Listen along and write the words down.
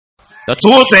The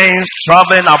two things,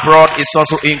 traveling abroad is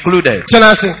also included. Sit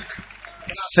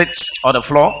on the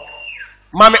floor.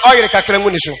 Mami oil kakra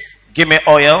ngu ni so. Give me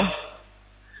oil.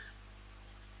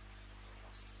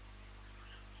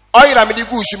 Oil amedi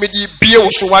gu so medi bie wo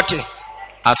so wate.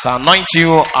 As I anoint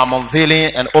you, I'm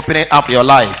unveiling and opening up your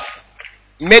life.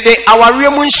 Mede aware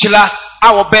mu nhira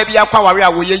a wo ba bia kwa aware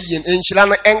a wo ye yie nhira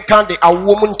no enka de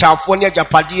awo mu ntafo ne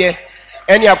agapade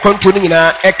any akonto ni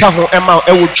nyina eka ho ema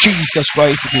e wo Jesus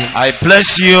Christ. I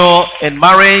bless you in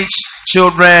marriage,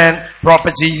 children,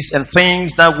 properties, and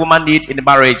things that woman need in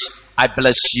marriage. I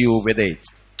bless you with it.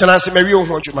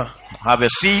 Have a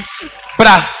seat.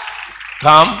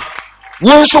 Come.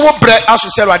 Your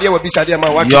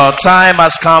time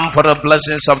has come for the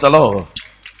blessings of the Lord.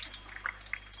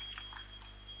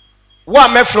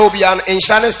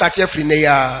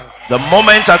 The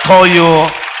moment I call you,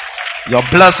 your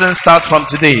blessings start from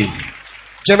today.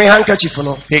 Take my handkerchief.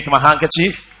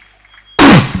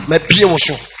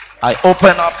 I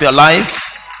open up your life.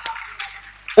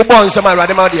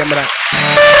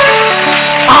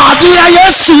 Adia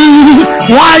Yesu,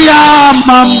 waya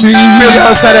mami.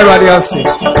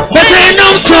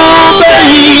 Betenum tombe,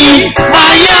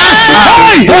 waya.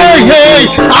 Hey.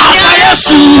 Adia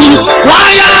Yesu,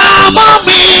 waya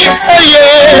mami.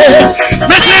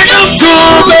 Betenum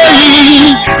tombe,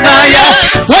 waya.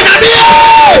 When I be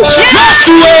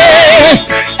Yesu,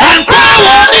 and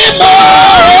power ni mo.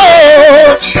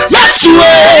 Yesu,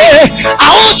 I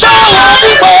will power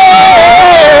ni mo.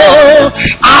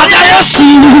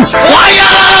 Why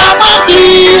am I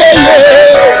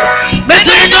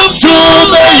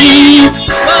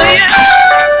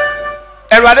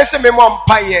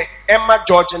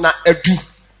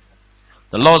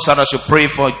The Lord said I should pray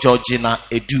for Georgina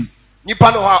Edu.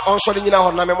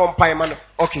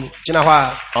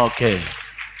 Okay.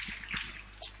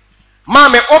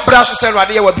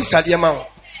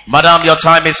 Madam, your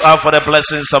time is up for the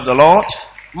blessings of the Lord.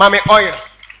 Mame oil.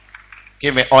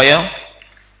 Give me oil.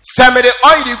 If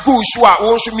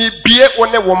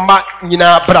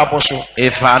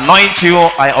I anoint you,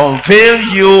 I unveil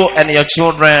you and your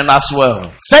children as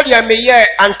well.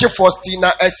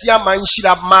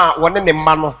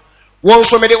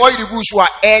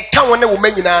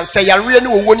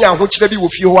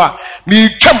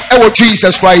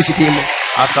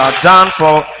 As I've done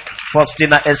for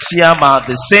Faustina Esiama,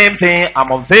 the same thing,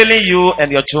 I'm unveiling you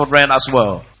and your children as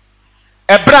well.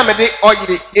 Ebramede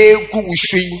oyire egu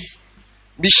wusui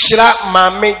bishira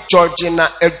mame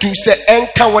Georgina Edu se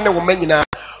enka wone wo manyina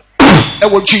e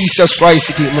wo Jesus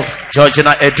Christ mu.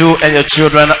 Georgina Edu and your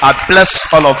children, I bless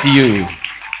all of you.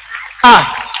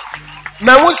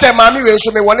 Me hu se mame we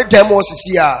so me wone dem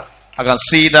osisi a. I can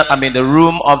see that I'm in the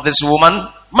room of this woman.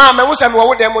 Ma me hu se me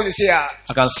wo dem osisi a.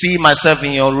 I can see myself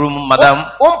in your room, madam.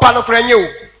 Umpa no kra nye o.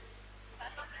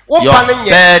 Your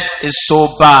bed is so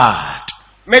bad.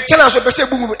 When I sat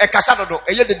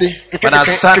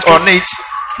on it,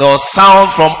 there was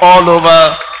sound from all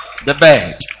over the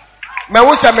bed. And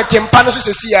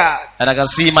I can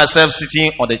see myself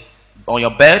sitting on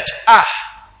your bed.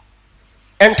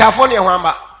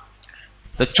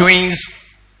 The twins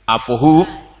are for who?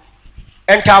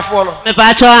 The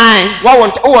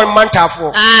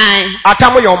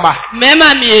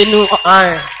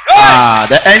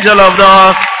angel of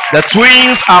God. The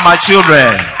twins are my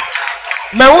children.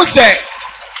 Me who say,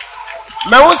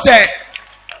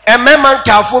 man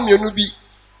kafo mienu bi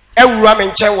ewura me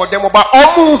nchen wo dem ba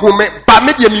omu hume ba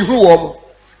me de mi hu wo.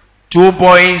 Two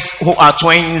boys who are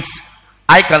twins,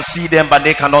 I can see them but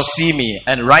they cannot see me,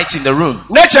 and right in the room.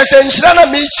 Meaning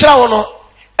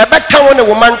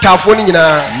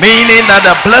that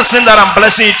the blessing that I'm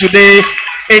blessing you today,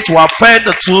 it will affect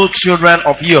the two children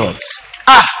of yours.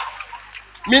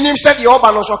 Minim said the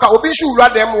Oba no soka obi shu ura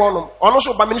dem wonom ono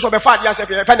so ba mini so be fa dia se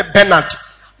fe ne Bernard.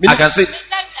 I can see.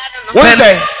 What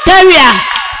say? Teria.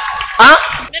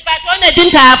 Me pa to na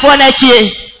dinta afo na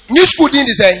chie. New school din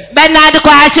di say. Bernard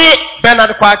Kwachi.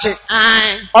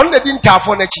 On the dinta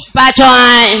afo na chi. Ba cho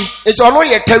ai. It's ono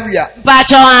ye Teria. Ba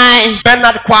cho ai.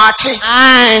 Bernard Kwachi.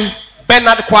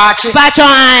 Bernard Kwachi. Ba cho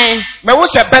ai. Me wo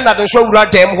say Bernard so ura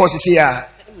dem ho sisi a.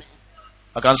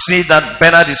 I can see that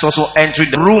Bernard is also entering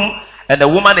the room. And the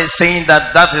woman is saying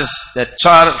that that is the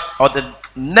child or the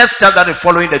next child that is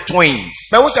following the twins.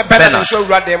 Bernard.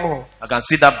 I can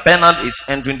see that Bernard is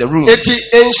entering the room.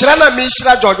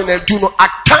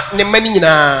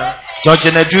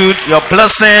 Georgina Jude, your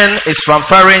blessing is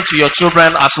transferring to your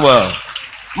children as well.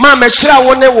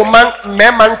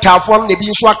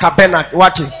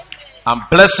 I'm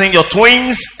blessing your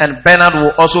twins, and Bernard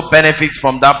will also benefit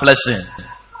from that blessing.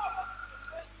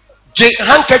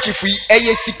 Handkerchief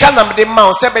eye sika nam de ma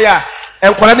o sebeya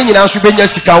enkwara ni nyina nso benya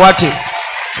sika wate.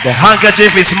 The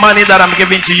handkerchief is money that I'm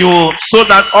giving to you so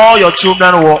that all your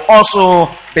children will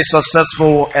also be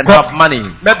successful and have money.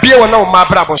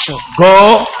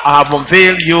 Go, I have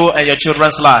unveiled you and your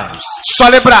children's lives.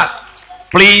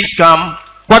 Please come.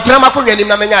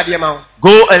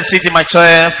 Go and sit in my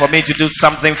chair for me to do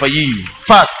something for you.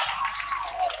 First.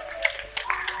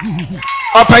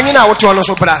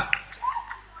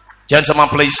 Gentlemen,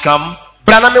 please come.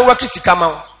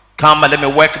 Come and let me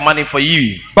work money for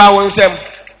you.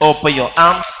 Open your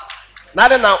arms.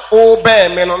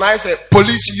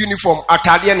 Police uniform.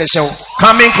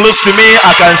 Coming close to me,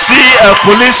 I can see a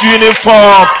police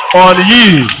uniform on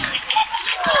you.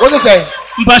 What is it?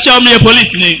 Me a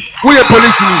police name. Who a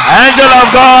police name? Angel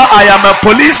of God, I am a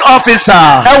police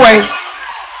officer.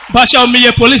 Me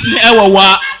a police name.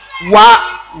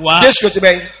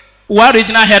 What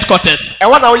regional headquarters? I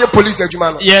want our police.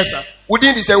 Yes, sir.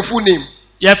 Within this full name.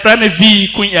 Your friend V.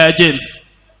 Queen James.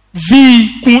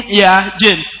 V. Queen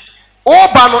James.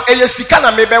 Bano sika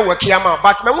na mebe workiama,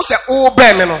 but me say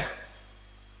me no.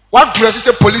 What dress is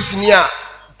a police near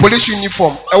police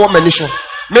uniform? Manisho.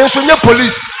 Me so nye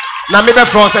police na mebe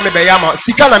France mebe yama.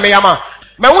 Sika na me yama.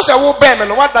 Me say me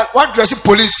no. What dress is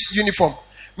police uniform?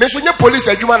 Me so nye police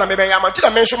adwuma na mebe yama. Ti na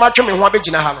me so ma twe me ho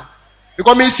abegina ha no.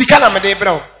 Because me sika na me de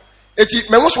brɛ. Eti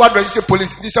me what dress is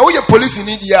police? This say we police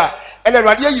ni dia. And the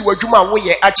radio you were Juma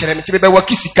way at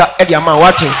Kisika Eddie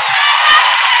Amawati.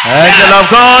 Angel of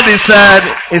God, he said,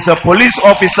 is a police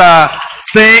officer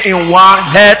staying in one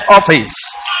head office.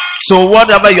 So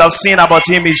whatever you have seen about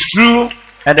him is true.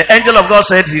 And the angel of God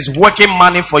said he's working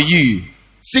money for you.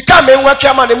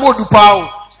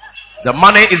 The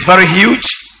money is very huge.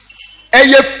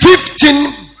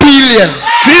 15 billion.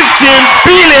 15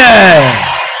 billion.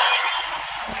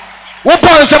 What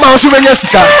point is